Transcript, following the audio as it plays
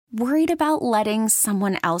Worried about letting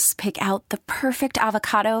someone else pick out the perfect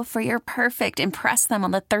avocado for your perfect impress them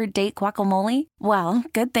on the third date guacamole? Well,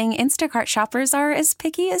 good thing Instacart shoppers are as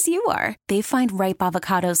picky as you are. They find ripe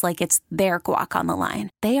avocados like it's their guac on the line.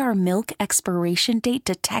 They are milk expiration date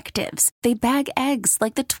detectives. They bag eggs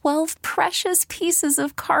like the 12 precious pieces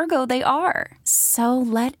of cargo they are. So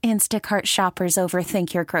let Instacart shoppers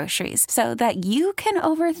overthink your groceries so that you can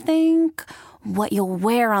overthink what you'll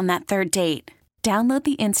wear on that third date. Download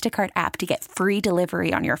the Instacart app to get free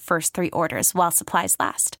delivery on your first 3 orders while supplies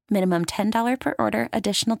last. Minimum $10 per order.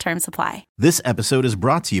 Additional terms apply. This episode is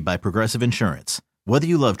brought to you by Progressive Insurance. Whether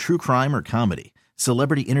you love true crime or comedy,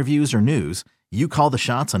 celebrity interviews or news, you call the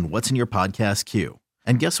shots on what's in your podcast queue.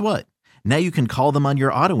 And guess what? Now you can call them on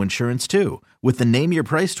your auto insurance too with the Name Your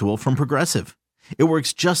Price tool from Progressive. It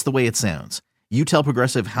works just the way it sounds. You tell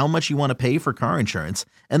Progressive how much you want to pay for car insurance,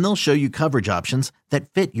 and they'll show you coverage options that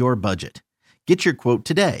fit your budget. Get your quote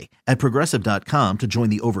today at Progressive.com to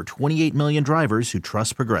join the over 28 million drivers who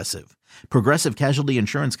trust Progressive. Progressive Casualty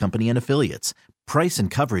Insurance Company and Affiliates. Price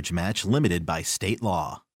and coverage match limited by state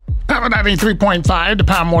law. Power 93.5, the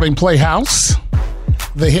Power Morning Playhouse.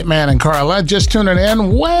 The Hitman and Carla just tuning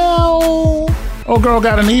in. Well, old girl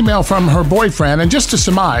got an email from her boyfriend, and just to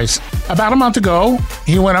surmise, about a month ago,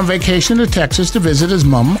 he went on vacation to Texas to visit his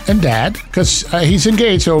mom and dad, because he's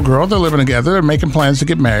engaged to old girl. They're living together. They're making plans to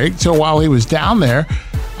get married. So while he was down there,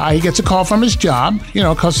 he gets a call from his job,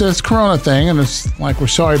 because of this Corona thing, and it's like, we're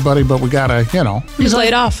sorry, buddy, but we gotta, He's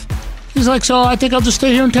laid off. He's like, so I think I'll just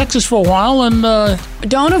stay here in Texas for a while, and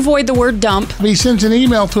don't avoid the word dump. he sends an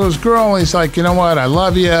email to his girl, and he's like, you know what, I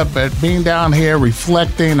love you, but being down here,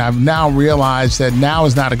 reflecting, I've now realized that now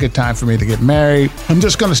is not a good time for me to get married. I'm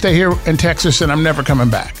just going to stay here in Texas, and I'm never coming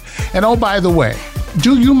back. And oh, by the way,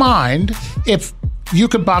 do you mind if you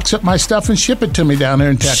could box up my stuff and ship it to me down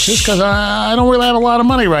there in Texas? Because I don't really have a lot of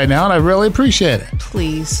money right now, and I really appreciate it.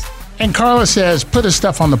 Please. And Carla says, put his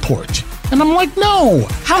stuff on the porch. And I'm like, no.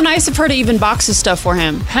 How nice of her to even box his stuff for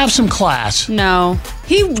him. Have some class. No.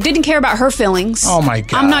 He didn't care about her feelings. Oh, my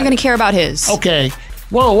God. I'm not going to care about his. Okay.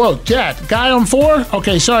 Whoa, Jet. Guy on 4?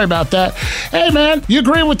 Okay, sorry about that. Hey, man, you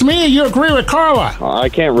agree with me or you agree with Carla? I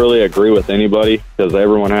can't really agree with anybody because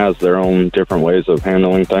everyone has their own different ways of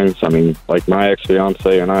handling things. I mean, like my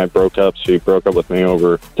ex-fiance and I broke up. She broke up with me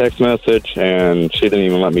over text message, and she didn't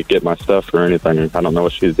even let me get my stuff or anything. I don't know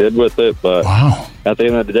what she did with it, but wow. At the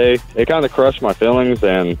end of the day, it kind of crushed my feelings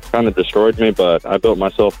and kind of destroyed me, but I built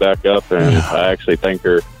myself back up, and I actually thank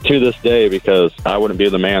her to this day because I wouldn't be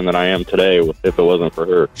the man that I am today if it wasn't for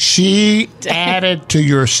her. She added to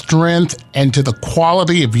your strength and to the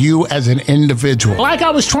quality of you as an individual. Like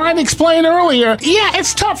I was trying to explain earlier, yeah,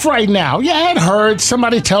 it's tough right now. Yeah, it hurts.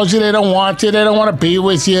 Somebody tells you they don't want you, they don't want to be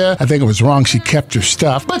with you. I think it was wrong she kept your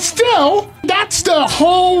stuff. But still, that's the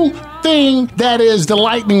whole thing that is the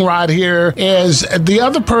lightning rod here, is the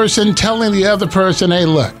other person telling the other person, hey,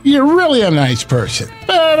 look, you're really a nice person,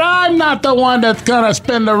 but I'm not the one that's gonna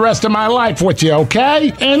spend the rest of my life with you,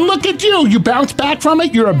 okay? And look at you. You bounce back from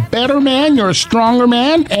it. You're a better man. You're a stronger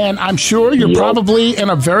man. And I'm sure you're probably in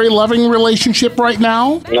a very loving relationship right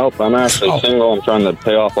now. Nope, I'm actually single. I'm trying to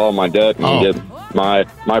pay off all my debt and get my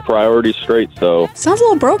priorities straight. So sounds a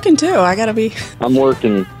little broken too. I'm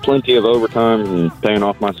working plenty of overtime and paying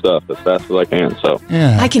off my stuff as fast as I can. So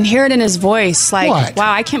yeah. I can hear it in his voice. Like, what?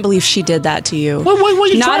 Wow, I can't believe she did that to you. What are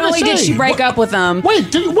you Not trying only to say? did she break up with him. Wait,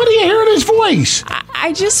 what do you hear in his voice?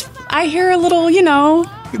 I hear a little,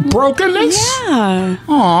 brokenness? Yeah.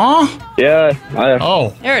 Aw. Yeah.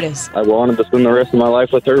 There it is. I wanted to spend the rest of my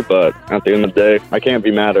life with her, but at the end of the day, I can't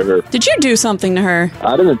be mad at her. Did you do something to her?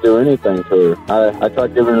 I didn't do anything to her. I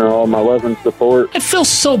tried giving her all my love and support. It feels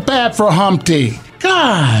so bad for Humpty.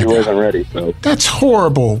 God. She wasn't ready, so. That's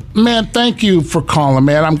horrible. Man, thank you for calling,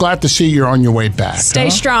 man. I'm glad to see you're on your way back.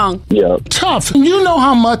 Stay strong. Yeah. Tough. You know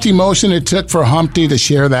how much emotion it took for Humpty to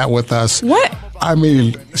share that with us? What? I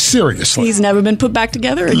mean, seriously. He's never been put back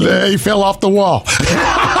together again. He fell off the wall.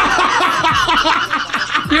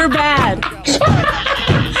 You're bad.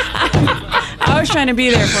 I was trying to be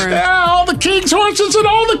there for him. Yeah, all the king's horses and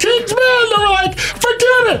all the king's men, they were like,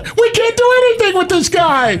 forget it. We can't do anything with this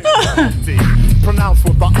guy. Pronounced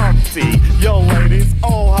with the umpty. Yo, ladies,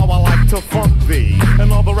 oh, how I like to funk thee.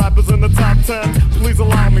 And all the rappers in the top 10, please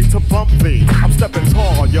allow me to bump thee. I'm stepping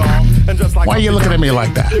tall, y'all. And just like why are you looking at me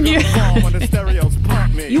like that?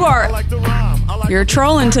 You are. You're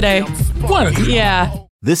trolling today. What? Yeah.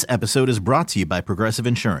 This episode is brought to you by Progressive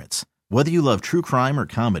Insurance. Whether you love true crime or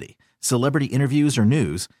comedy, celebrity interviews or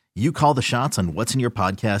news, you call the shots on what's in your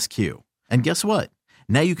podcast queue. And guess what?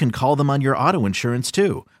 Now you can call them on your auto insurance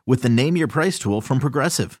too with the Name Your Price tool from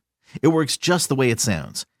Progressive. It works just the way it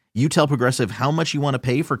sounds. You tell Progressive how much you want to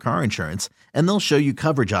pay for car insurance, and they'll show you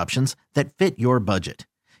coverage options that fit your budget.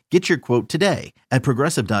 Get your quote today at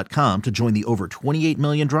Progressive.com to join the over 28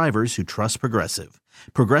 million drivers who trust Progressive.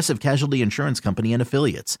 Progressive Casualty Insurance Company and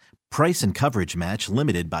Affiliates. Price and coverage match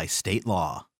limited by state law.